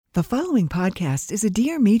The following podcast is a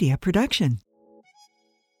Dear Media production.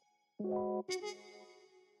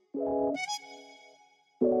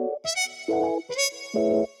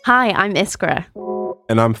 Hi, I'm Iskra.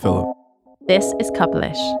 And I'm Philip. This is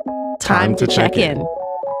Couple-ish. Time to check in.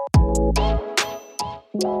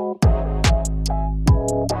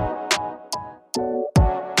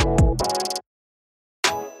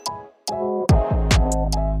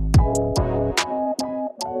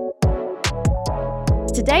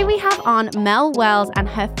 Today we have on Mel Wells and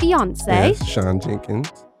her fiance. Yes, Sean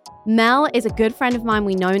Jenkins. Mel is a good friend of mine.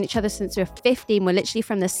 We've known each other since we were 15. We're literally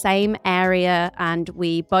from the same area and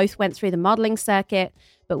we both went through the modeling circuit,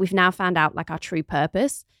 but we've now found out our true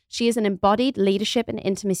purpose. She is an embodied leadership and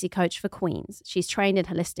intimacy coach for queens. She's trained in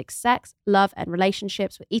holistic sex, love, and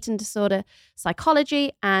relationships with eating disorder,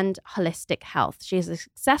 psychology, and holistic health. She has a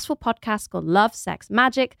successful podcast called Love, Sex,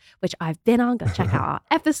 Magic, which I've been on. Go check out our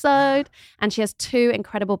episode. And she has 2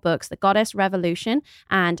 incredible books, The Goddess Revolution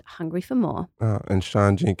and Hungry for More. And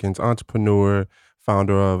Sean Jenkins, entrepreneur,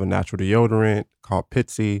 founder of a natural deodorant called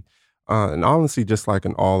Pitsy. And honestly, just like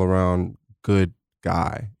an all-around good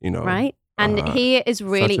guy, Right? And he is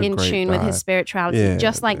really in tune with his spirituality,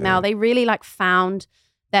 just like Mel. They really found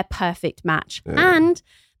their perfect match. Yeah. And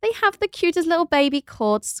they have the cutest little baby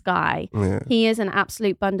called Sky. Yeah. He is an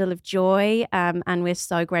absolute bundle of joy, and we're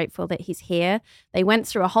so grateful that he's here. They went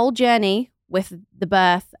through a whole journey with the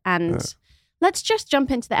birth, and let's just jump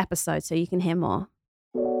into the episode so you can hear more.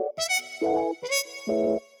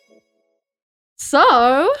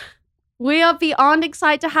 So, we are beyond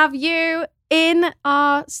excited to have you in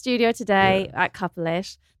our studio today at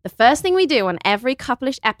Couple-ish. The first thing we do on every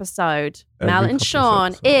Couple-ish episode, Mel and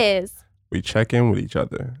Sean, is we check in with each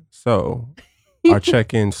other. So our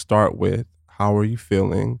check-ins start with, how are you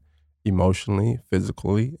feeling emotionally,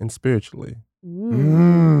 physically, and spiritually?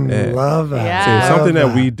 Love that. Yeah. So something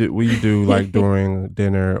that we do like during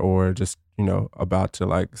dinner or just, about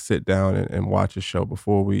to sit down and watch a show.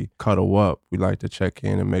 Before we cuddle up, we like to check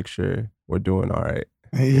in and make sure we're doing all right.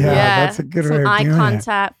 Yeah, that's a good way of eye doing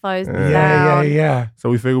contact, flows down. Yeah. So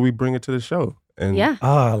we figure we bring it to the show. And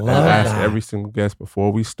I love ask that. every single guest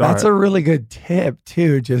before we start. That's a really good tip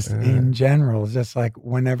too, just in general. Just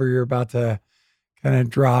whenever you're about to kind of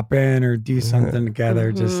drop in or do something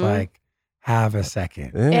together, just have a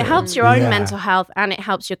second. It helps your own mental health and it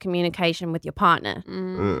helps your communication with your partner.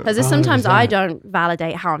 Because sometimes I don't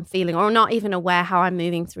validate how I'm feeling or not even aware how I'm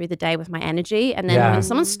moving through the day with my energy. And then when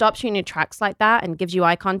someone stops you in your tracks like that and gives you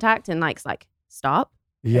eye contact and stop.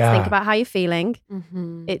 Let's think about how you're feeling.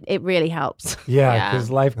 It really helps. Yeah, because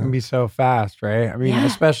life can be so fast, right? I mean,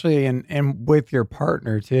 especially in with your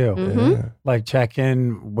partner too. Check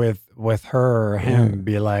in with her or him,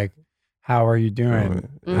 be like, how are you doing?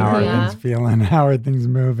 How are things feeling? How are things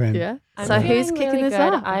moving? Yeah. So who's kicking this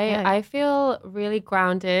off? I feel really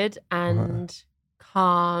grounded and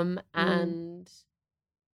calm and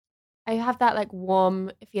I have that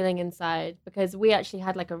warm feeling inside because we actually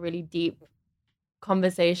had a really deep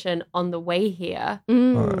conversation on the way here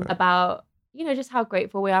about, just how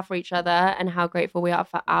grateful we are for each other and how grateful we are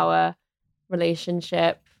for our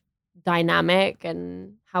relationship dynamic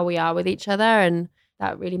and how we are with each other. And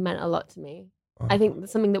that really meant a lot to me. I think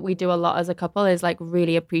something that we do a lot as a couple is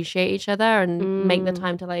really appreciate each other and make the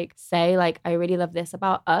time to say I really love this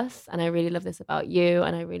about us and I really love this about you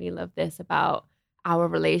and I really love this about our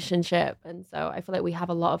relationship. And so I feel we have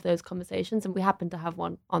a lot of those conversations and we happen to have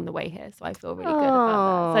one on the way here. So I feel really good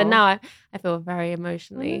about that. So now I feel very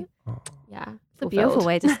emotionally, It's a beautiful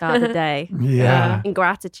way to start the day. In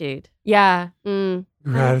gratitude. Yeah.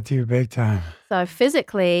 Gratitude big time. So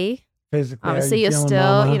physically, obviously you're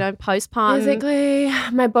still, postpartum. Physically,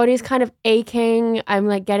 my body's kind of aching. I'm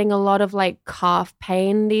getting a lot of calf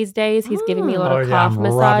pain these days. He's giving me a lot of calf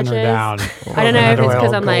massages. I don't know if it's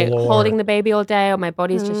because I'm holding the baby all day or my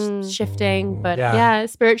body's just shifting. But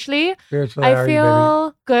spiritually I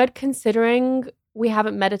feel good considering we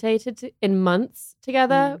haven't meditated in months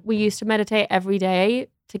together. We used to meditate every day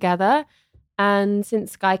together. And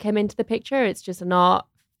since Sky came into the picture, it's just not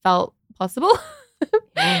felt possible.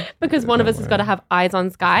 Because one of us has got to have eyes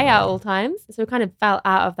on Sky at all times. So we kind of fell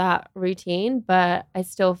out of that routine, but I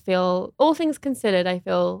still feel, all things considered, I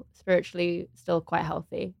feel spiritually still quite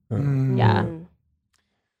healthy. Yeah,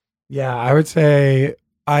 I would say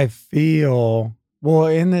I feel,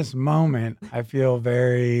 in this moment, I feel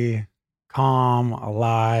very calm,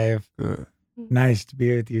 alive. Nice to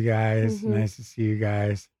be with you guys. Nice to see you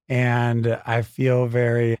guys. And I feel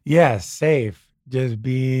very, safe just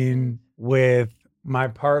being with my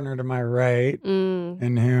partner to my right,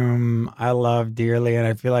 and whom I love dearly. And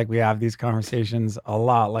I feel like we have these conversations a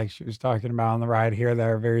lot, like she was talking about on the ride here, that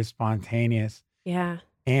are very spontaneous. Yeah.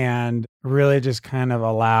 And really just kind of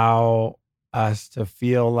allow us to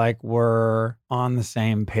feel like we're on the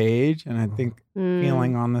same page. And I think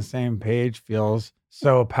feeling on the same page feels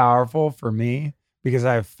so powerful for me because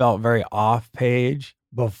I've felt very off page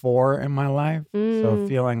before in my life. So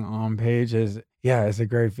feeling on page is a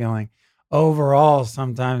great feeling. Overall,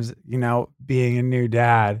 sometimes, being a new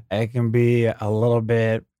dad, it can be a little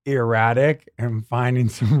bit erratic and finding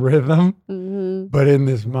some rhythm, but in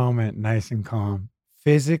this moment, nice and calm.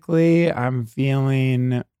 Physically, I'm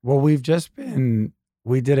feeling, we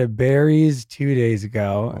did a berries 2 days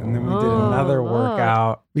ago, and then we did another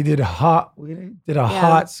workout. We did a hot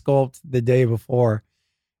sculpt the day before.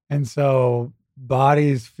 And so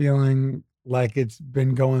body's feeling like it's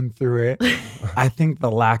been going through it. I think the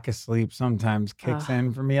lack of sleep sometimes kicks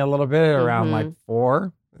in for me a little bit around like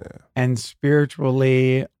 4. Yeah. And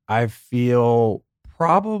spiritually, I feel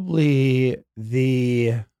probably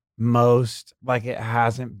the most like it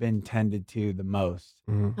hasn't been tended to the most.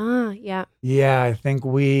 Yeah, I think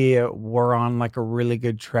we were on like a really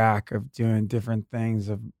good track of doing different things,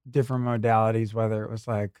 of different modalities, whether it was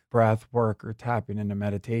like breath work or tapping into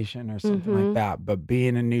meditation or something like that. But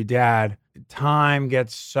being a new dad, time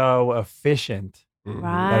gets so efficient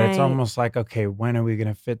that it's almost like, okay, when are we going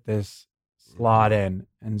to fit this slot in?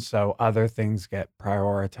 And so other things get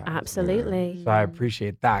prioritized. Absolutely. So I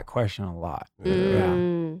appreciate that question a lot.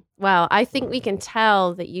 Well, I think we can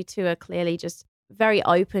tell that you two are clearly just very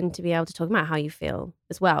open to be able to talk about how you feel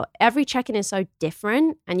as well. Every check-in is so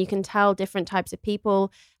different, and you can tell different types of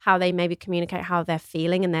people, how they maybe communicate how they're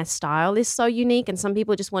feeling, and their style is so unique. And some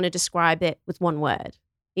people just want to describe it with one word,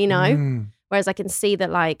 Whereas I can see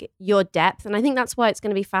that like your depth, and I think that's why it's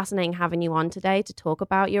going to be fascinating having you on today to talk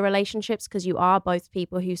about your relationships, because you are both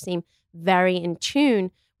people who seem very in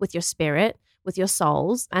tune with your spirit, with your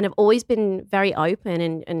souls, and have always been very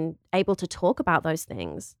open and able to talk about those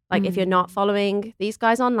things. Like if you're not following these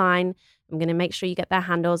guys online, I'm going to make sure you get their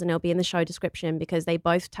handles, and it'll be in the show description, because they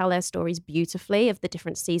both tell their stories beautifully of the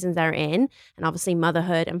different seasons they're in, and obviously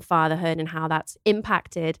motherhood and fatherhood and how that's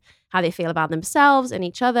impacted how they feel about themselves and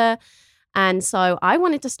each other. And so I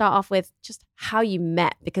wanted to start off with just how you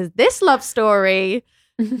met, because this love story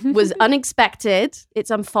was unexpected.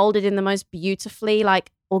 It's unfolded in the most beautifully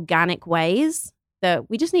like organic ways that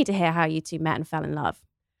we just need to hear how you two met and fell in love.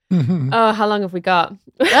 Oh, how long have we got?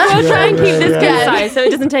 We'll try and keep this concise so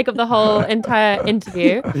it doesn't take up the whole entire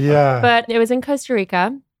interview. But it was in Costa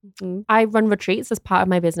Rica. I run retreats as part of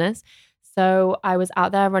my business. So I was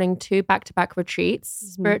out there running 2 back-to-back retreats,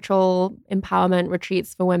 spiritual empowerment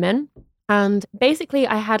retreats for women. And basically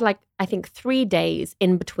I had like, I think 3 days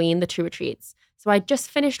in between the 2 retreats. So I just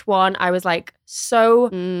finished one. I was like so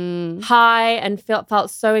high and felt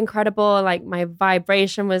so incredible. Like my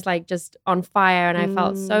vibration was like just on fire, and I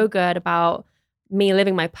felt so good about me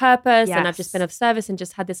living my purpose. And I've just been of service and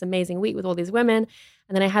just had this amazing week with all these women.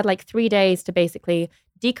 And then I had like 3 days to basically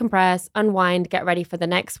decompress, unwind, get ready for the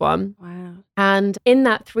next one. Wow. And in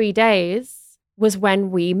that 3 days was when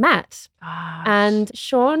we met. And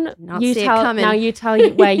Sean, you tell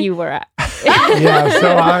where you were at.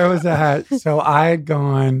 I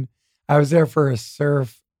was there for a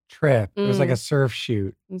surf trip. It was like a surf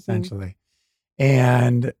shoot, essentially.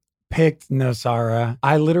 And picked Nosara.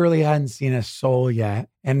 I literally hadn't seen a soul yet.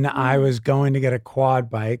 And I was going to get a quad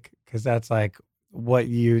bike, because that's like what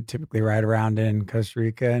you typically ride around in Costa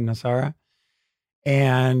Rica and Nosara.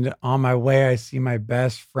 And on my way, I see my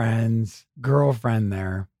best friend's girlfriend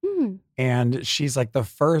there. And she's like the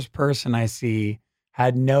first person I see.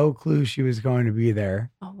 Had no clue she was going to be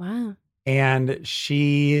there. Oh, wow. And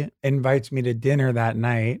she invites me to dinner that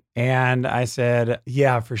night. And I said,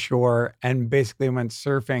 yeah, for sure. And basically went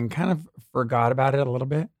surfing, kind of forgot about it a little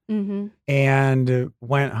bit. And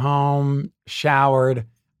went home, showered.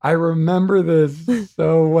 I remember this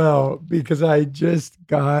so well because I just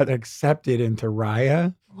got accepted into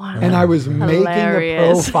Raya. Wow. And I was making a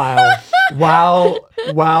profile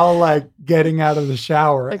while like getting out of the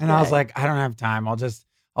shower. Okay. And I was like, I don't have time. I'll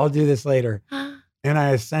do this later. And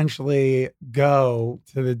I essentially go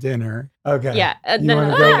to the dinner. Okay. Yeah. And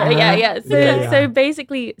then, So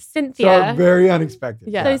basically Cynthia. So very unexpected.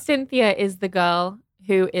 Yeah. So Cynthia is the girl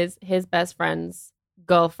who is his best friend's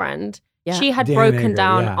girlfriend. Yeah. She had broken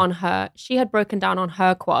down on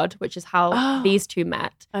her quad, which is how these two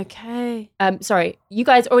met. Okay. Sorry, you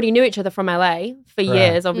guys already knew each other from LA for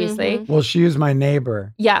years, obviously. Well, she was my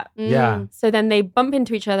neighbor. Yeah. Yeah. So then they bump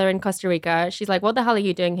into each other in Costa Rica. She's like, what the hell are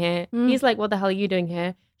you doing here? He's like, what the hell are you doing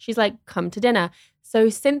here? She's like, come to dinner. So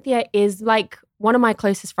Cynthia is like one of my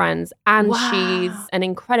closest friends, and Wow. she's an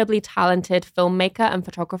incredibly talented filmmaker and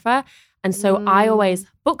photographer. And so I always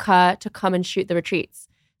book her to come and shoot the retreats.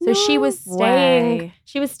 So she was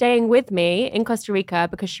staying with me in Costa Rica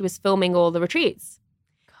because she was filming all the retreats.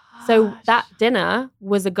 So that dinner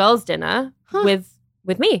was a girls' dinner with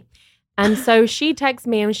me. And so she texted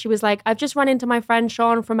me and she was like, I've just run into my friend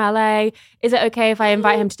Sean from LA. Is it okay if I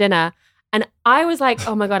invite him to dinner? And I was like,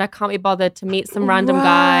 oh my God, I can't be bothered to meet some random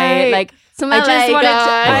guy. Like, some I LA just wanted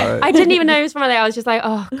guy. I didn't even know he was from LA. I was just like,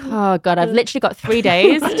 oh God, I've literally got 3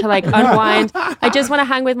 days to like unwind. I just want to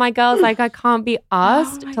hang with my girls. Like, I can't be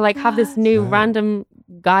asked to like have this new random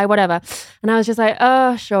guy, whatever. And I was just like,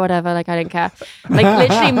 oh, sure, whatever. Like, I didn't care. Like,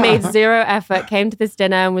 literally made zero effort, came to this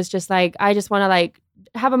dinner and was just like, I just want to like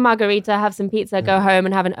have a margarita, have some pizza, go home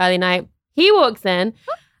and have an early night. He walks in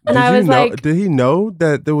and I was like, did he know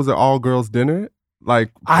that there was an all girls dinner?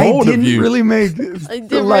 Like, I didn't really make didn't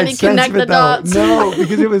really connect the dots. No,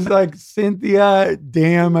 because it was like Cynthia,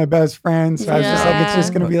 damn, my best friend. So I was just like, it's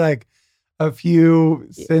just going to be like a few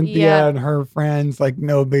Cynthia and her friends, like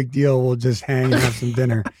no big deal. We'll just hang and have some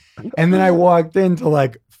dinner. And then I walked into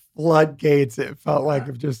like floodgates. It felt like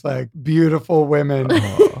of just like beautiful women.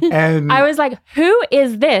 And I was like, who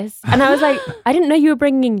is this? And I was like, I didn't know you were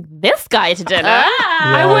bringing this guy to dinner.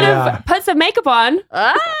 I would have put some makeup on.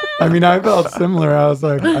 I mean, I felt similar. I was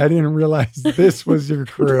like, I didn't realize this was your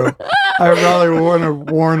crew. I probably would have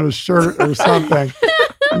worn a shirt or something.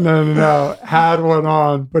 No. Had one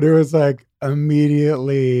on, but it was like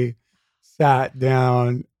immediately sat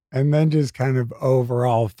down and then just kind of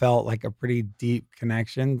overall felt like a pretty deep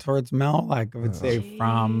connection towards Mel. Like I would say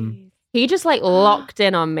from... He just like locked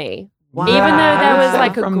in on me. Wow. Even though there was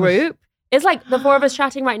like a From group. It's like the four of us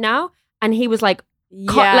chatting right now. And he was like,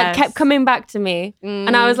 like kept coming back to me.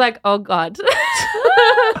 And I was like, oh God.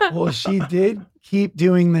 Well, she did keep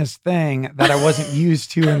doing this thing that I wasn't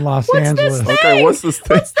used to in Los Angeles. Okay, what's this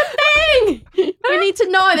thing? What's the thing? We need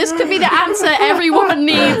to know. This could be the answer everyone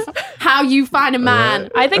needs. How you find a man.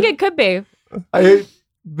 I think it could be.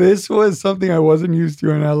 This was something I wasn't used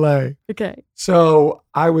to in LA. Okay. So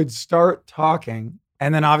I would start talking,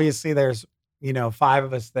 and then obviously there's, 5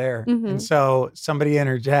 of us there. Mm-hmm. And so somebody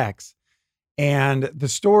interjects and the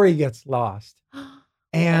story gets lost.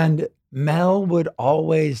 And Mel would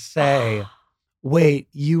always say, wait,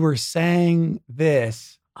 you were saying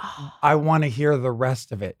this. I want to hear the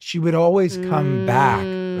rest of it. She would always come back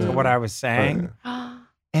to what I was saying.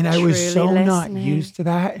 And I was so not used to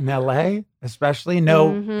that in LA, especially.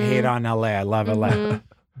 No hate on LA. I love LA.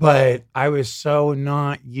 But I was so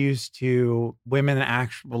not used to women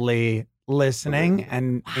actually listening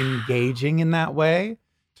and engaging in that way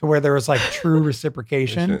to where there was like true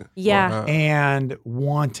reciprocation. Yeah. And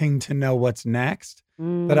wanting to know what's next.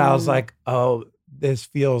 That I was like, oh, this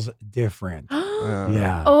feels different.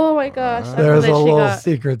 Yeah. Oh my gosh. There's a little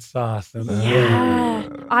secret sauce in there. Yeah.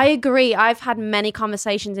 I agree. I've had many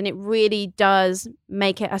conversations and it really does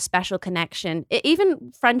make it a special connection.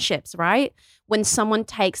 Even friendships, right? When someone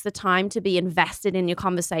takes the time to be invested in your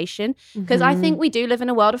conversation. Because I think we do live in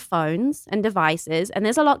a world of phones and devices and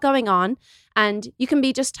there's a lot going on and you can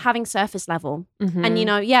be just having surface level. And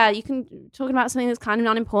you can talk about something that's kind of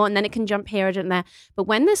not important, then it can jump here and there. But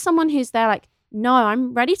when there's someone who's there like, no,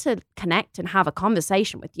 I'm ready to connect and have a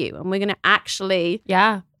conversation with you. And we're going to actually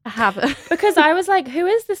have a... Because I was like, who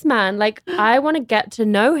is this man? Like, I want to get to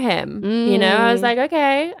know him. I was like,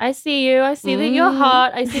 okay, I see you. I see that you're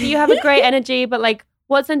hot. I see that you have a great energy. But like,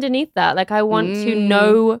 what's underneath that? Like, I want to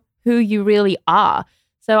know who you really are.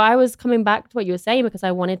 So I was coming back to what you were saying because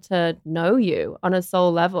I wanted to know you on a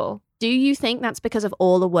soul level. Do you think that's because of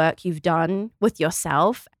all the work you've done with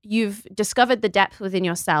yourself? You've discovered the depth within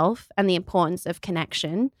yourself and the importance of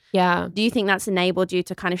connection. Yeah. Do you think that's enabled you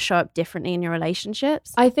to kind of show up differently in your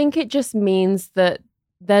relationships? I think it just means that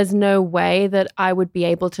there's no way that I would be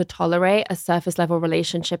able to tolerate a surface level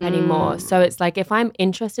relationship anymore. So it's like, if I'm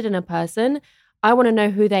interested in a person, I want to know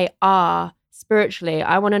who they are spiritually.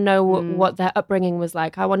 I want to know what their upbringing was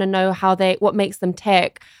like. I want to know what makes them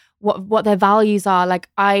tick, what their values are. Like,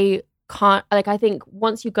 I think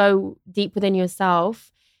once you go deep within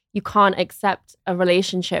yourself, you can't accept a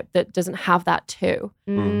relationship that doesn't have that too,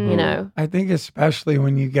 I think especially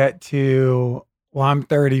when you get to, I'm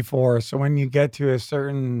 34. So when you get to a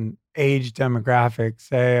certain age demographic,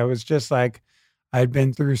 say I was just like, I'd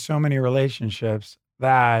been through so many relationships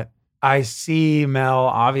that I see Mel,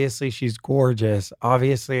 obviously she's gorgeous.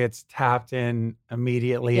 Obviously it's tapped in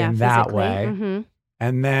immediately in that way.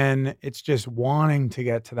 And then it's just wanting to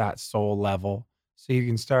get to that soul level so you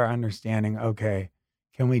can start understanding, okay,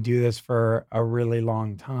 can we do this for a really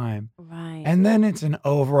long time? Right. And then it's an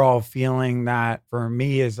overall feeling that for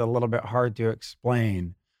me is a little bit hard to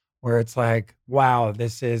explain, where it's like, wow,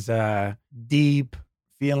 this is a deep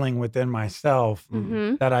feeling within myself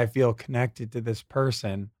that I feel connected to this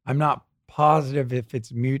person. I'm not positive if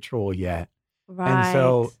it's mutual yet. Right. And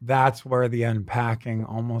so that's where the unpacking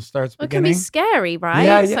almost starts It beginning. can be scary, right?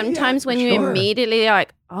 Yeah, Sometimes when you immediately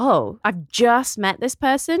like, oh, I've just met this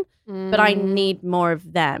person, but I need more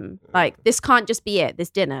of them. Like, this can't just be it, this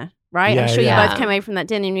dinner, right? Yeah, I'm sure yeah. you both came away from that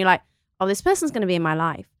dinner and you're like, oh, this person's going to be in my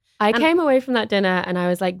life. I came away from that dinner and I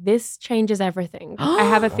was like, this changes everything. I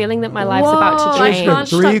have a feeling that my life's about to Whoa, I change. can't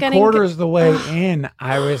stop getting- 3/4 the way in,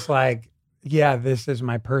 I was like, yeah, this is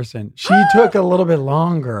my person. She took a little bit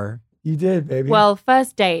longer. You did, baby. Well,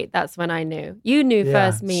 first date, that's when I knew. You knew Yeah.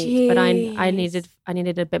 first meet, but I Jeez.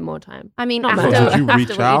 needed a bit more time. I mean, Not after, much. So did you after reach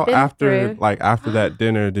what out you've been after through. like after that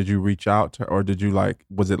dinner? Did you reach out to, or did you like?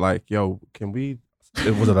 Was it like, yo, can we?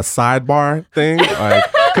 Was it a sidebar thing? Like,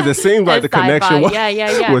 because it seemed like the connection was,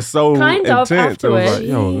 was so Kind of intense. It was afterwards. like,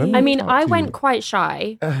 yo, let me I mean, talk I to went you. quite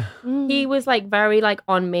shy. Mm. He was like very like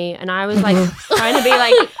on me, and I was like trying to be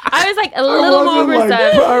like, I was like a little more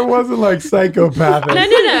reserved. I wasn't like psychopathic.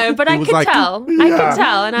 No, but He I was could like, tell. I yeah. could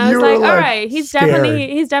tell, and I You was were, like, all like, right, he's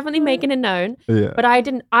scared. definitely making it known. Yeah. But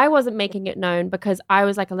I wasn't making it known because I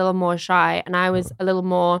was like a little more shy, and I was a little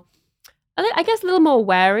more, I guess, a little more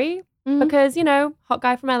wary. Because, you know, hot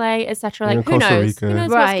guy from LA, etc. You're Like, in who Costa knows? Rica. Who knows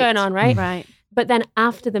Right. what's going on, right? Right. But then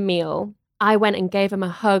after the meal, I went and gave him a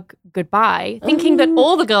hug goodbye, thinking that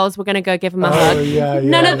all the girls were going to go give him a hug. Yeah,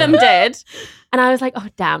 None of them did. And I was like, oh,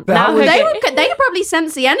 damn. That Now was- They could probably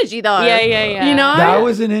sense the energy though. Yeah. You know? That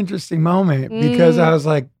was an interesting moment because I was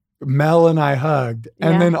like, Mel and I hugged,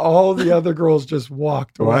 and Yeah. then all the other girls just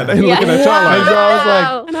walked away. Right? They looking at y'all And like, so I was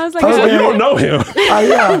like, And I was like, Okay. so you don't know him.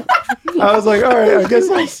 yeah. I was like, all right, I guess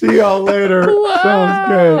I'll see y'all later. Sounds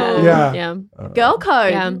good. Yeah. Yeah. Girl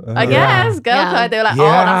code. Yeah. I guess. Girl Yeah. code. They were like, Yeah.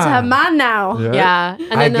 oh, that's her man now. Yeah.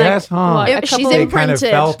 And I then guess, huh? what, a She's couple- in- They kind of imprinted.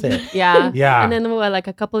 felt it. Yeah. Yeah. And then like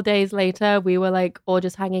a couple of days later, we were like all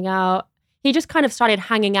just hanging out. He just kind of started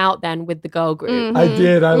hanging out then with the girl group. I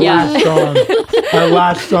did. I Yeah. latched on. I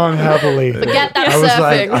latched on heavily. Forget that I was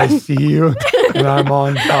like, surfing. I see you, and I'm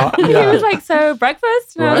on top. He Yeah. was like, so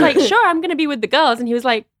breakfast? And I was Right. like, sure, I'm going to be with the girls. And he was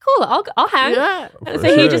like, cool, I'll hang. Yeah. So For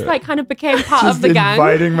he sure. just like kind of became part Just of the gang.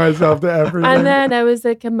 inviting myself to everything. And then there was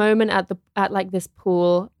like a moment at like this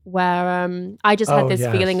pool where I just had Oh, this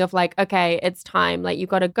yes. feeling of like, okay, it's time. Like you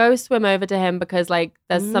got to go swim over to him because like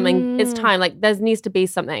there's something. It's time. Like there needs to be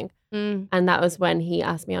something. Mm. And that was when he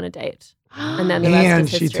asked me on a date. And then the rest and is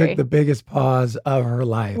she history. took the biggest pause of her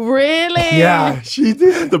life. Really? Yeah, she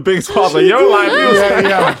did. The biggest part of your life. You was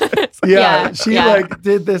like, Yeah. Yeah, She yeah. like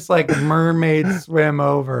did this like mermaid swim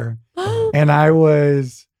over, and I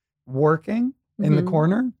was working in the Mhm.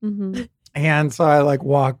 corner, Mhm. and so I like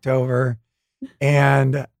walked over,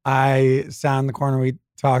 and I sat in the corner. We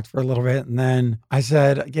talked for a little bit, and then I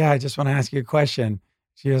said, "Yeah, I just want to ask you a question."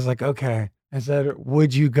 She was like, "Okay." I said,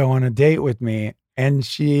 "Would you go on a date with me?" And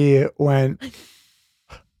she went,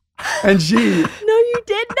 and she No, you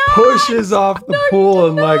did not. pushes off the pool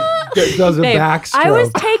and like does a Babe, backstroke. I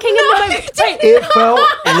was taking a moment. Wait, It felt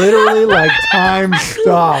literally like time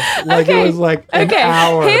stopped. Like it was like an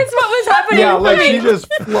hour. Here's what was happening. Yeah, for like me. she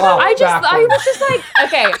just flopped. I was just like,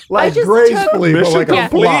 okay, I like just gracefully, but mission like a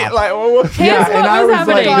complete. flop. Like, what was Here's Yeah, and what I was was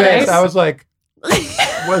like happening, this. guys. I was like,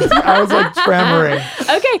 I was like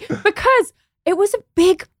tremoring. Okay, because it was a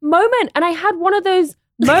big moment, and I had one of those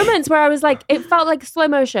moments where I was like, it felt like slow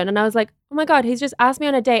motion, and I was like, oh my god, he's just asked me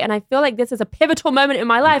on a date, and I feel like this is a pivotal moment in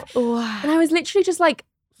my life, and I was literally just like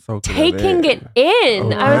taking it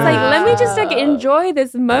in. I was like, let me just like enjoy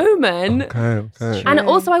this moment. Okay. And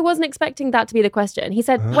also, I wasn't expecting that to be the question. He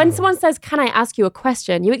said, when someone says, "Can I ask you a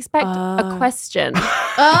question?" You expect a question,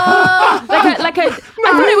 Oh. like a. I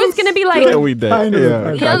thought it was going to be like, Yeah, we did. Kind of.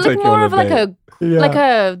 Yeah, Yeah, like more of like a Yeah. like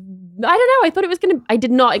a. I don't know. I thought it was going to. I did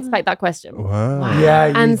not expect that question. Wow. Yeah,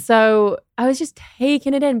 you- And so I was just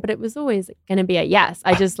taking it in, but it was always going to be a yes.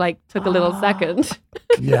 I just like took a little second.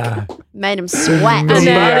 yeah. Made him sweat. And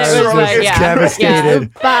then it was like, yeah.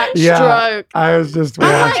 devastated. Backstroke. Yeah. I was just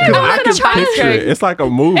watching. I I can trying to- picture it. It's like a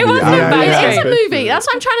movie. It was I a can backstroke. It's a picture movie. it. That's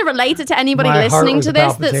why I'm trying to relate it to anybody My heart listening was to this.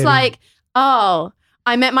 palpitating. That's like, oh,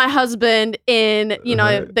 I met my husband in,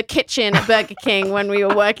 the kitchen at Burger King when we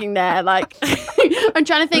were working there. Like, I'm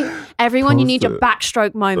trying to think, everyone, you need your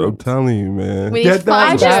backstroke I'm moment. telling you, man. We need Get that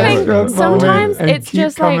five I just think backstroke moment sometimes and it's keep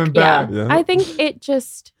just coming like, back. yeah. Yeah. I think it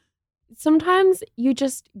just, sometimes you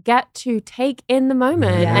just get to take in the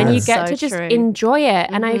moment and you Yes. get So to just true. enjoy it.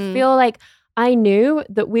 And I Mhm. feel like I knew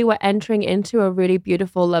that we were entering into a really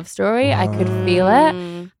beautiful love story. I could feel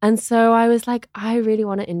it. And so I was like, I really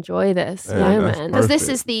want to enjoy this moment. Because this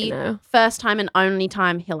is the first time and only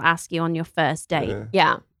time he'll ask you on your first date.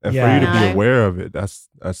 Yeah. And for you to be aware of it, that's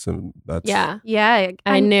yeah.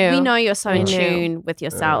 I knew. We know you're so in tune with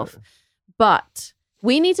yourself. But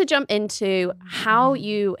we need to jump into how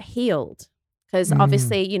you healed. Because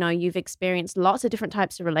obviously, you know, you've experienced lots of different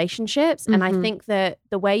types of relationships. And I think that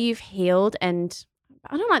the way you've healed, and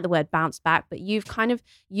I don't like the word bounce back, but you've kind of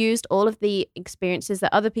used all of the experiences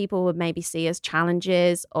that other people would maybe see as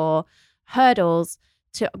challenges or hurdles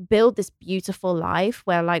to build this beautiful life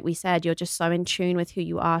where, like we said, you're just so in tune with who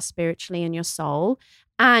you are spiritually and your soul,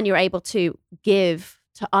 and you're able to give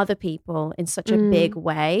to other people in such a big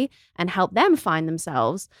way and help them find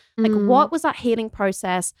themselves. Like, what was that healing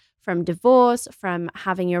process from divorce, from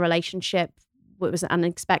having your relationship, what was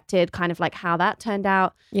unexpected, kind of like how that turned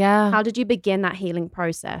out? Yeah. How did you begin that healing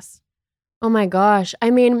process? Oh my gosh.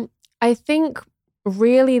 I mean, I think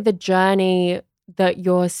really the journey that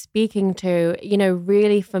you're speaking to, you know,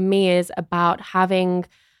 really for me is about having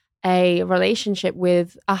a relationship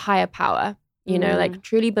with a higher power, you know, like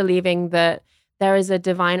truly believing that there is a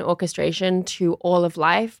divine orchestration to all of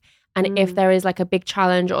life. And if there is like a big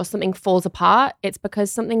challenge or something falls apart, it's because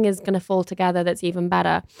something is going to fall together that's even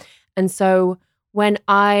better. And so when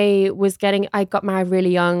I got married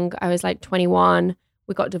really young, I was like 21.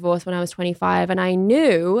 We got divorced when I was 25. And I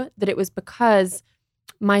knew that it was because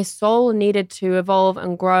my soul needed to evolve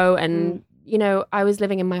and grow. And, you know, I was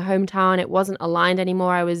living in my hometown. It wasn't aligned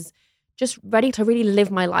anymore. I was just ready to really live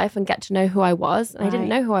my life and get to know who I was. And I didn't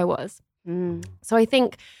know who I was. So I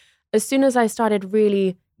think as soon as I started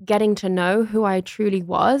really getting to know who I truly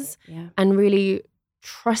was and really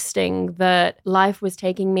trusting that life was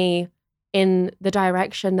taking me in the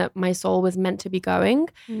direction that my soul was meant to be going,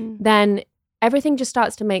 then everything just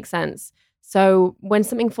starts to make sense. So when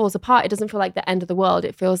something falls apart, it doesn't feel like the end of the world.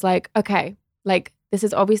 It feels like, okay, like this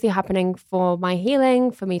is obviously happening for my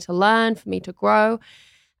healing, for me to learn, for me to grow.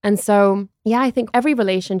 And so, yeah, I think every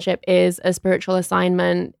relationship is a spiritual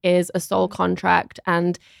assignment, is a soul contract.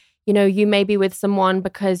 And, you know, you may be with someone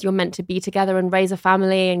because you're meant to be together and raise a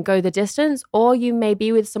family and go the distance, or you may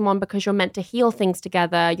be with someone because you're meant to heal things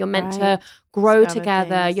together. You're meant to grow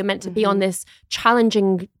together. You're meant to be on this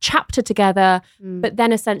challenging chapter together, but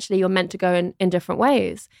then essentially you're meant to go in different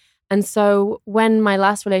ways. And so when my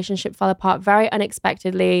last relationship fell apart very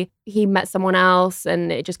unexpectedly, he met someone else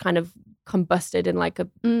and it just kind of combusted in like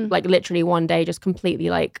literally one day, just completely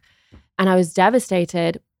and I was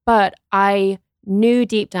devastated. But I knew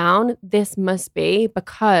deep down this must be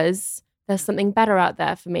because there's something better out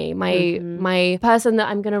there for me. My person that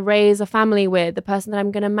I'm going to raise a family with, the person that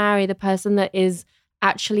I'm going to marry, the person that is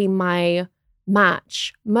actually my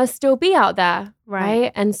match must still be out there,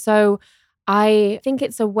 right? And so I think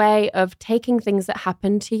it's a way of taking things that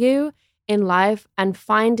happen to you in life and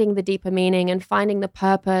finding the deeper meaning and finding the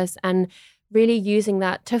purpose and really using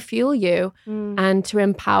that to fuel you and to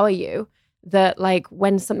empower you. That like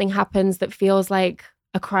when something happens that feels like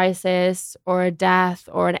a crisis or a death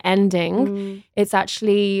or an ending, it's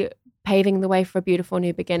actually paving the way for a beautiful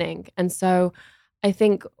new beginning. And so I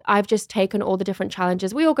think I've just taken all the different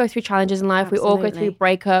challenges. We all go through challenges in life. Absolutely. We all go through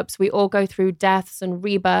breakups. We all go through deaths and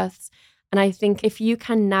rebirths. And I think if you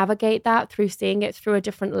can navigate that through seeing it through a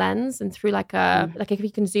different lens and through like if you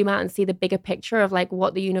can zoom out and see the bigger picture of like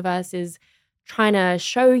what the universe is trying to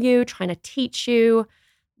show you, trying to teach you,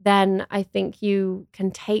 then I think you can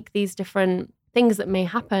take these different things that may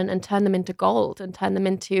happen and turn them into gold and turn them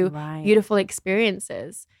into beautiful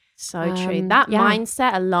experiences. So true. That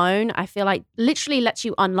mindset alone, I feel like literally lets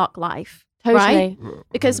you unlock life. Totally. Right?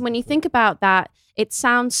 Because when you think about that, it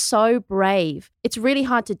sounds so brave. It's really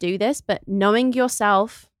hard to do this, but knowing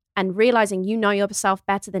yourself and realizing you know yourself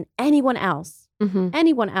better than anyone else,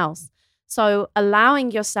 So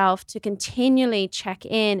allowing yourself to continually check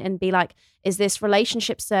in and be like, is this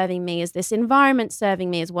relationship serving me? Is this environment serving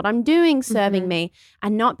me? Is what I'm doing serving me?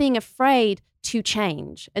 And not being afraid to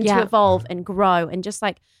change and to evolve and grow, and just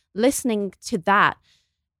like listening to that.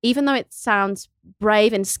 Even though it sounds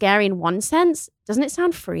brave and scary in one sense, doesn't it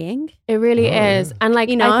sound freeing? It really is. And like,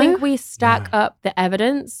 I think we stack up the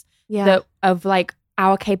evidence that of like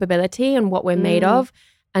our capability and what we're made of.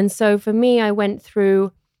 And so for me, I went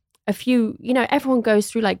through a few, everyone goes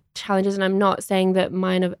through like challenges, and I'm not saying that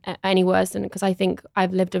mine are any worse than, because I think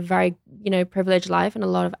I've lived a very, privileged life in a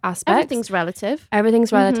lot of aspects.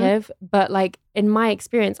 Everything's relative. But like in my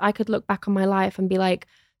experience, I could look back on my life and be like,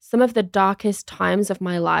 some of the darkest times of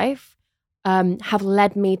my life have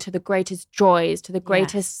led me to the greatest joys, to the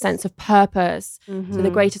greatest sense of purpose, to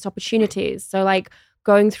the greatest opportunities. So like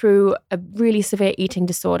going through a really severe eating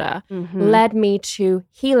disorder led me to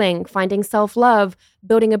healing, finding self-love,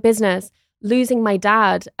 building a business. Losing my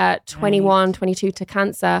dad at 21, 22 to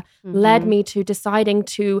cancer led me to deciding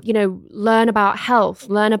to, learn about health,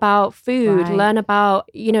 learn about food, learn about,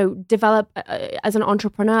 develop as an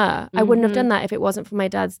entrepreneur. I wouldn't have done that if it wasn't for my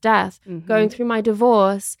dad's death. Going through my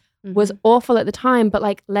divorce was awful at the time, but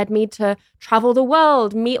like led me to travel the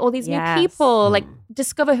world, meet all these new people, like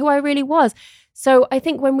discover who I really was. So I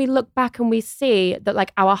think when we look back and we see that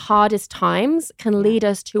like our hardest times can lead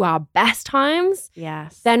us to our best times,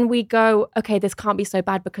 then we go, okay, this can't be so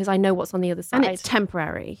bad because I know what's on the other side. And it's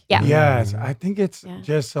temporary. Yeah. Yes. I think it's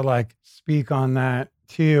just to like speak on that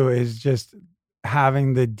too, is just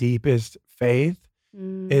having the deepest faith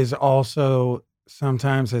is also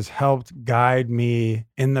sometimes has helped guide me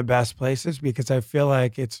in the best places, because I feel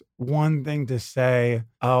like it's one thing to say,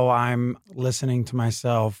 oh, I'm listening to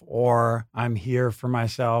myself or I'm here for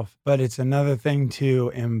myself, but it's another thing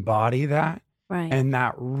to embody that and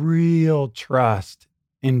that real trust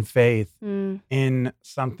in faith in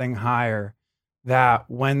something higher, that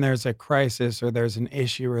when there's a crisis or there's an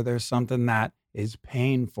issue or there's something that is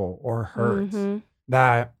painful or hurts,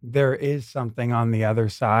 that there is something on the other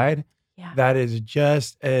side that is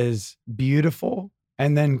just as beautiful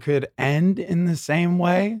and then could end in the same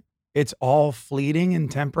way. It's all fleeting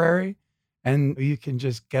and temporary, and you can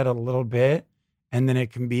just get a little bit and then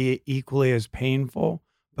it can be equally as painful,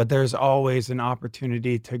 but there's always an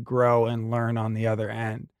opportunity to grow and learn on the other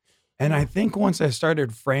end. And I think once I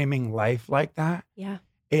started framing life like that,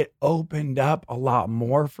 it opened up a lot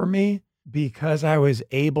more for me, because I was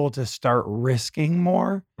able to start risking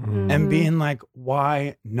more and being like,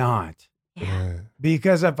 why not?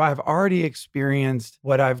 Because if I've already experienced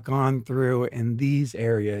what I've gone through in these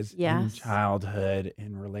areas, in childhood,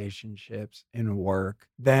 in relationships, in work,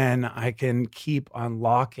 then I can keep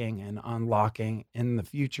unlocking and unlocking in the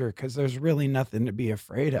future, because there's really nothing to be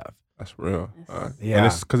afraid of. That's real. And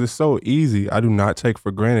it's because it's so easy. I do not take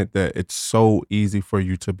for granted that it's so easy for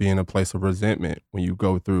you to be in a place of resentment when you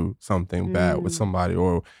go through something bad with somebody,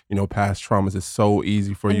 or, past traumas. It's so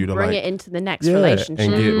easy for you to bring it into the next relationship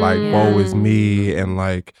and get like, woe is me. And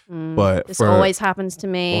like, but this always happens to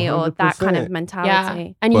me 100%. Or that kind of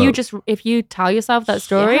mentality. And if you tell yourself that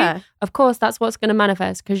story, of course, that's what's going to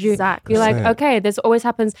manifest, because you're like, okay, this always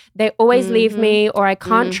happens. They always leave me, or I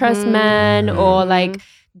can't trust men, or like,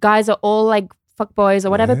 guys are all like fuckboys or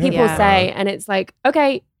whatever people say. And it's like,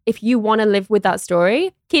 okay, if you want to live with that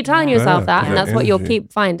story, keep telling yourself that. And that's what you'll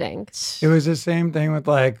keep finding. It was the same thing with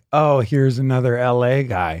like, oh, here's another LA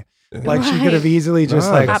guy. Like she could have easily just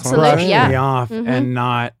brushed me off and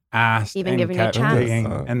not asked, even giving you a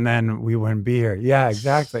chance. And then we wouldn't be here. Yeah,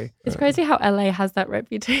 exactly. It's crazy how LA has that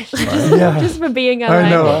reputation just for being LA. I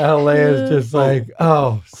know LA is just like,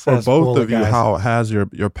 for both of you, how has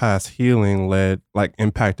your past healing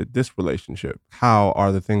impacted this relationship? How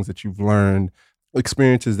are the things that you've learned,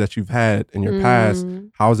 experiences that you've had in your past,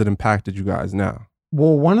 how has it impacted you guys now?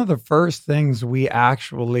 Well, one of the first things we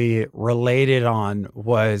actually related on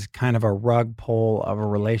was kind of a rug pull of a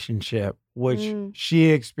relationship, which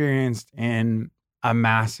she experienced in a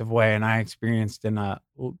massive way and I experienced in a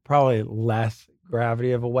probably less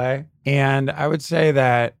gravity of a way. And I would say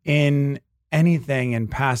that in anything, in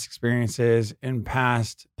past experiences, in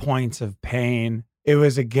past points of pain, it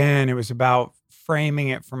was about framing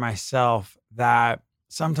it for myself that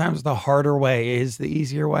sometimes the harder way is the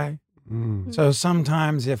easier way. So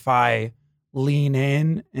sometimes if I lean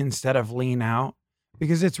in instead of lean out,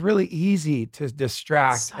 because it's really easy to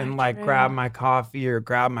distract and grab my coffee or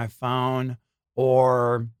grab my phone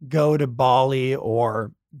or go to Bali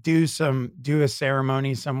or do a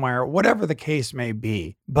ceremony somewhere, whatever the case may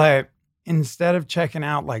be. But instead of checking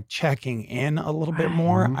out, checking in a little bit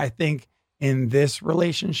more, I think in this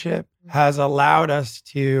relationship has allowed us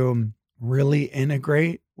to really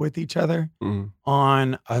integrate with each other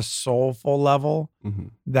on a soulful level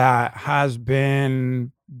that has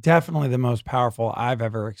been definitely the most powerful I've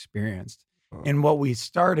ever experienced. And what we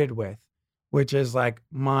started with, which is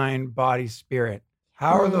mind, body, spirit.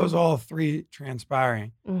 How are those all three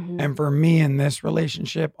transpiring? And for me in this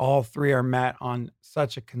relationship, all three are met on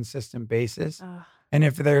such a consistent basis. And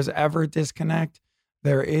if there's ever disconnect,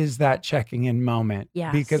 there is that checking in moment.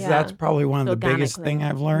 Because that's probably one of the biggest thing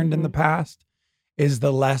I've learned in the past is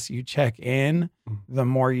the less you check in, the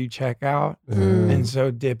more you check out. And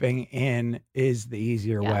so dipping in is the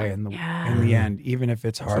easier way in the end, even if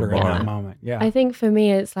it's harder in that moment. I think for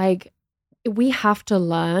me, it's we have to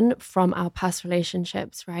learn from our past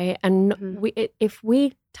relationships, right? And if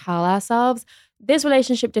we tell ourselves, this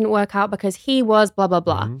relationship didn't work out because he was blah, blah,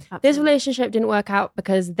 blah. This relationship didn't work out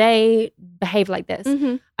because they behaved like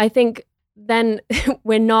this. I think then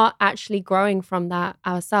we're not actually growing from that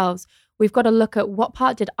ourselves. We've got to look at what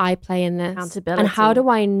part did I play in this? Accountability. And how do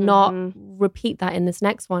I not repeat that in this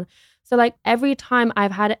next one? So like every time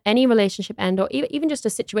I've had any relationship end or even just a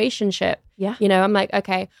situationship, you know, I'm like,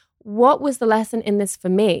 okay, what was the lesson in this for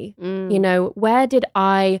me? You know, where did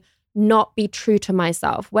I not be true to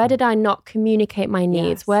myself? Where did I not communicate my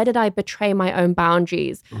needs? Where did I betray my own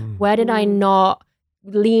boundaries? Where did I not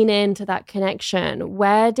lean into that connection?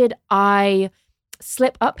 Where did I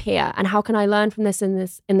slip up here? And how can I learn from this in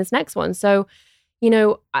this next one? So, you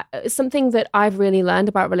know, something that I've really learned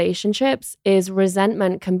about relationships is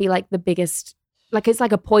resentment can be like the biggest, like it's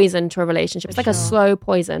like a poison to a relationship. It's like a slow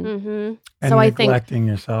poison. And so I think neglecting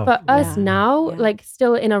yourself. for us now, like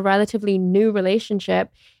still in a relatively new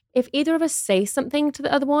relationship, if either of us say something to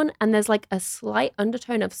the other one and there's like a slight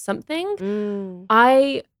undertone of something,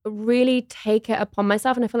 I really take it upon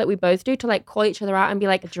myself, and I feel like we both do, to like call each other out and be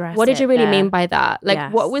like, what did you really mean by that?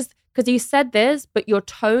 Like what was, because you said this, but your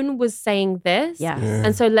tone was saying this.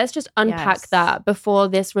 And so let's just unpack that before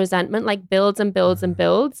this resentment like builds and builds and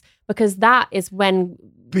builds, because that is when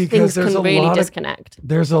things can really disconnect.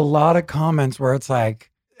 There's a lot of comments where it's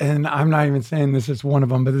like, and I'm not even saying this is one of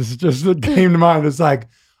them, but this is just what came to mind. It's like,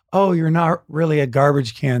 oh, you're not really a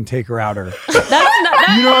garbage can taker-outer. That's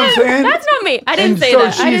not, you know what I'm saying? That's not me. I didn't say so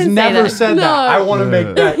that. She's never said that. I want to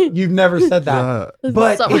make that. You've never said that.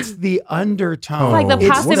 But it's the undertone. It's like the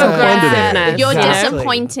passive aggressiveness. You're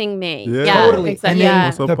disappointing me. Totally. Exactly.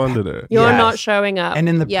 What's up under there? You're not showing up. And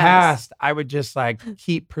in the past, I would just like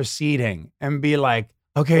keep proceeding and be like,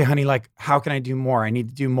 okay, honey, like, how can I do more? I need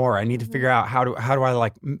to do more. I need to figure out how do I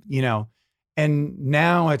like, you know. And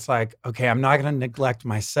now it's like, okay, I'm not going to neglect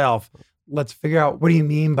myself. Let's figure out, what do you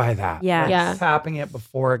mean by that? Tapping it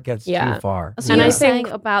before it gets too far. So you're saying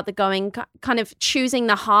about the going, kind of choosing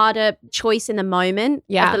the harder choice in the moment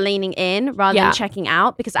of the leaning in rather than checking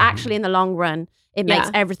out, because actually in the long run, it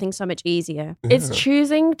makes everything so much easier. It's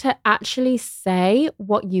choosing to actually say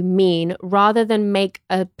what you mean rather than make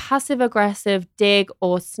a passive aggressive dig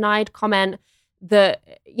or snide comment that,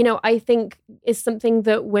 you know, I think is something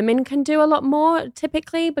that women can do a lot more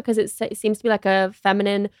typically, because it seems to be like a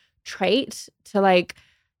feminine trait to like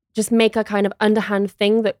just make a kind of underhand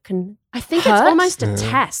thing that can I think it's almost a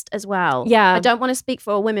test as well. I don't want to speak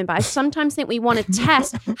for all women, but I sometimes think we want to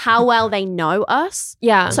test how well they know us.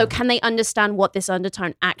 So can they understand what this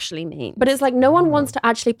undertone actually means? But it's like no one wants to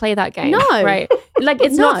actually play that game. No. Right? Like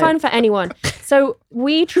it's not fun for anyone. So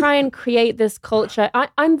we try and create this culture.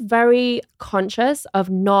 I'm very conscious of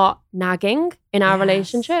not nagging in our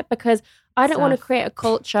relationship, because I don't want to create a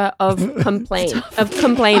culture of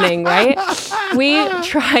complaining, right? We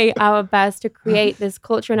try our best to create this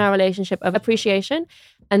culture in our relationship of appreciation.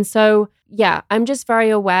 And so, I'm just very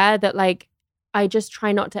aware that like, I just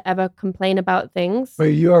try not to ever complain about things.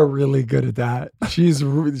 But you are really good at that. That's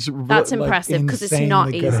impressive, because it's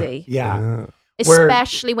not easy.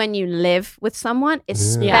 Especially when you live with someone,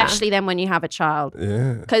 especially then when you have a child.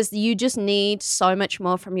 Because you just need so much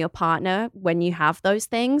more from your partner when you have those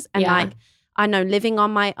things. And like, I know living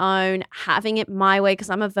on my own, having it my way, because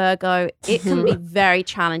I'm a Virgo, it can be very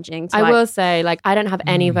challenging. I will say, like, I don't have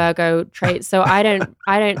any Virgo traits, so I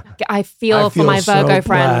feel for my Virgo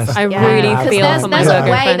friends. I really feel for my Virgo friends. There's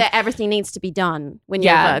a way that everything needs to be done when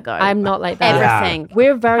you're Virgo. I'm not like that. Everything.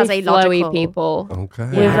 We're very flowy people. Okay.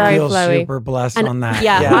 We're very flowy. Super blessed on that.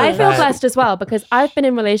 I feel blessed as well, because I've been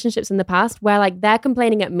in relationships in the past where like they're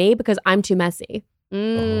complaining at me because I'm too messy.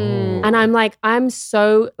 And I'm like, I'm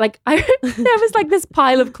so like, there was like this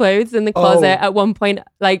pile of clothes in the closet at one point,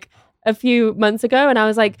 like a few months ago. And I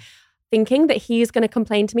was like thinking that he's going to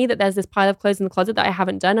complain to me that there's this pile of clothes in the closet that I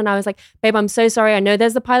haven't done. And I was like, babe, I'm so sorry. I know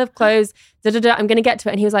there's a pile of clothes. I'm going to get to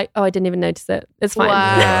it. And he was like, oh, I didn't even notice it. It's fine.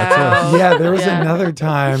 Wow. There was another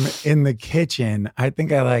time in the kitchen. I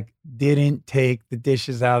think I like didn't take the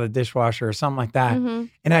dishes out of the dishwasher or something like that.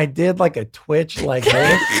 And I did like a twitch like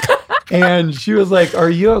this. And she was like, are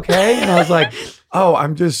you okay? And I was like, oh,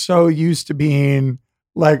 I'm just so used to being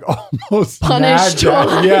like almost punished.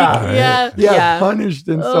 Punished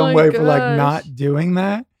in some way for like not doing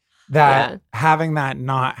that. Having that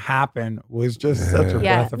not happen was just such a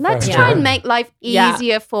breath of fresh air. Let's try and make life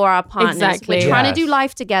easier for our partners. Exactly. We're trying to do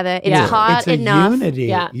life together. It's hard enough.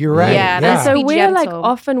 Unity. You're right. And so we're like,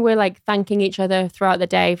 often we're like thanking each other throughout the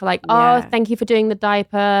day for like, oh, thank you for doing the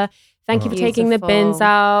diaper. Thank you for taking the bins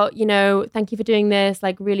out. You know, thank you for doing this.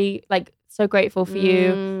 Like really, like so grateful for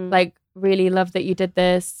you. Like really love that you did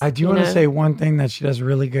this. I do want to say one thing that she does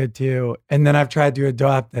really good too. And then I've tried to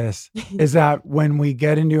adopt this is that when we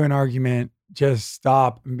get into an argument, just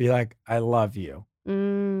stop and be like, I love you.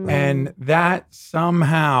 And that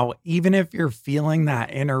somehow, even if you're feeling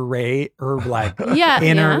that inner rage or like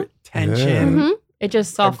inner tension, it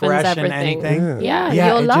just softens everything. Yeah,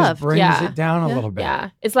 your it love just brings it down a little bit.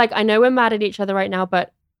 Yeah, it's like, I know we're mad at each other right now,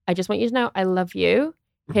 but I just want you to know I love you.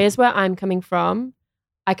 Here's where I'm coming from.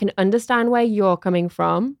 I can understand where you're coming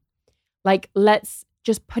from. Like, let's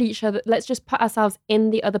just put ourselves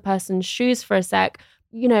in the other person's shoes for a sec.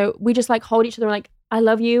 We just like hold each other like, I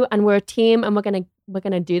love you and we're a team and we're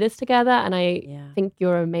gonna do this together. And I think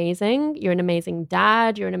you're amazing. You're an amazing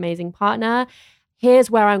dad. You're an amazing partner. Here's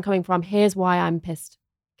where I'm coming from. Here's why I'm pissed.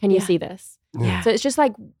 Can you see this? Yeah. So it's just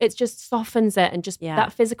like, it just softens it, and just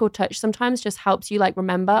that physical touch sometimes just helps you like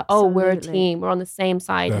remember, we're a team. We're on the same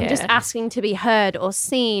side here. Just asking to be heard or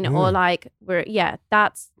seen or like,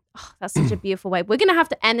 that's such a beautiful way. We're going to have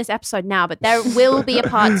to end this episode now, but there will be a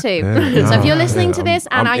part 2. So if you're listening to this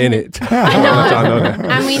and I'm in it. I know,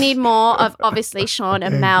 and we need more of obviously Sean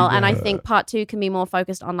and Mel. And I think part 2 can be more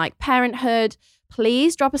focused on like parenthood.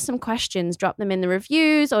 Please drop us some questions, drop them in the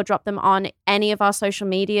reviews or drop them on any of our social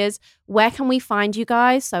medias. Where can we find you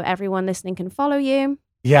guys so everyone listening can follow you?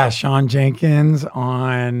 Yeah, Sean Jenkins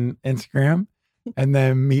on Instagram. And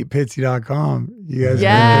then meetpitsy.com. You guys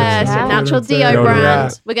natural deo brand. Yeah.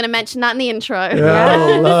 We're going to mention that in the intro.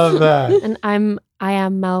 I love that. And I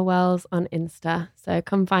am Mel Wells on Insta. So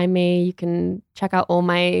come find me. You can check out all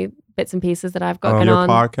my bits and pieces that I've got going on.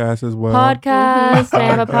 Your podcast as well. I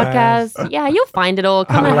have a podcast. Yeah, you'll find it all.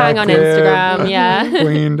 Come and hang on Instagram. Yeah.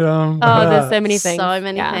 Queendom. There's so many things. So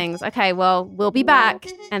many things. Okay, well, we'll be back.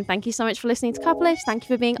 And thank you so much for listening to Couplish. Thank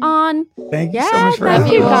you for being on. Thank you so much for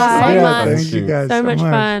having you guys so much. Thank you guys so much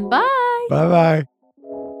fun. Bye. Bye-bye.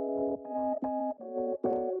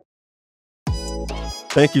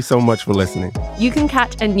 Thank you so much for listening. You can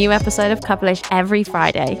catch a new episode of Couplish every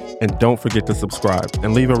Friday. And don't forget to subscribe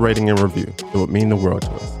and leave a rating and review. It would mean the world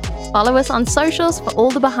to us. Follow us on socials for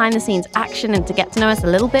all the behind-the-scenes action and to get to know us a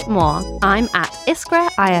little bit more. I'm at Iskra,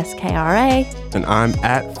 Iskra. And I'm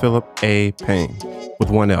at Philip A. Payne, with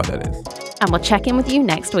one L, that is. And we'll check in with you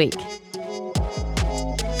next week.